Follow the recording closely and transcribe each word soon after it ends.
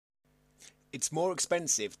It's more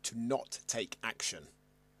expensive to not take action.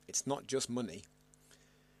 It's not just money.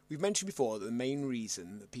 We've mentioned before that the main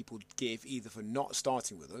reason that people give either for not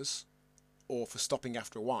starting with us or for stopping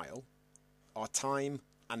after a while are time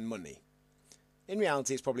and money. In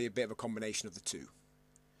reality, it's probably a bit of a combination of the two.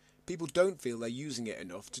 People don't feel they're using it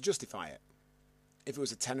enough to justify it. If it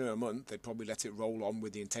was a tenner a month, they'd probably let it roll on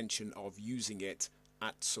with the intention of using it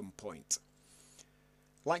at some point.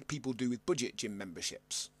 Like people do with budget gym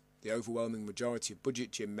memberships. The overwhelming majority of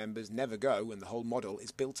budget gym members never go, and the whole model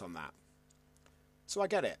is built on that. So I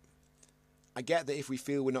get it. I get that if we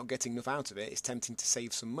feel we're not getting enough out of it, it's tempting to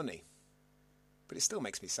save some money. But it still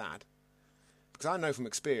makes me sad. Because I know from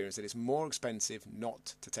experience that it's more expensive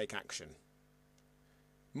not to take action.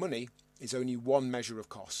 Money is only one measure of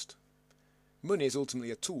cost. Money is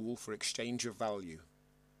ultimately a tool for exchange of value.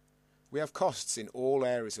 We have costs in all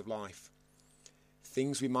areas of life.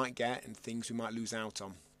 Things we might get and things we might lose out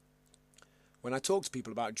on. When I talk to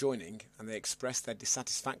people about joining and they express their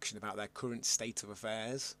dissatisfaction about their current state of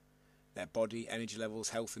affairs, their body, energy levels,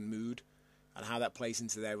 health and mood, and how that plays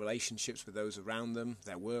into their relationships with those around them,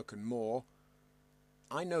 their work and more,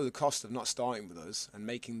 I know the cost of not starting with us and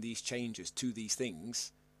making these changes to these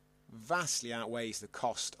things vastly outweighs the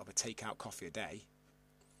cost of a take-out coffee a day.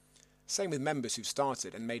 Same with members who've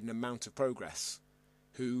started and made an amount of progress,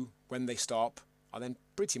 who, when they stop, are then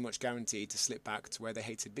pretty much guaranteed to slip back to where they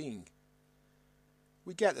hated being.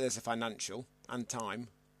 We get that there's a financial and time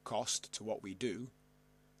cost to what we do,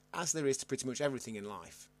 as there is to pretty much everything in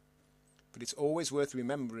life. But it's always worth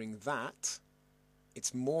remembering that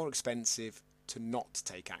it's more expensive to not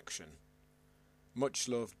take action. Much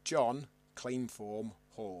love, John, Claimform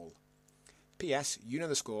Hall. P.S. You know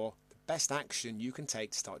the score. The best action you can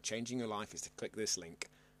take to start changing your life is to click this link,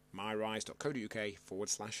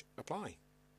 myrise.co.uk/apply.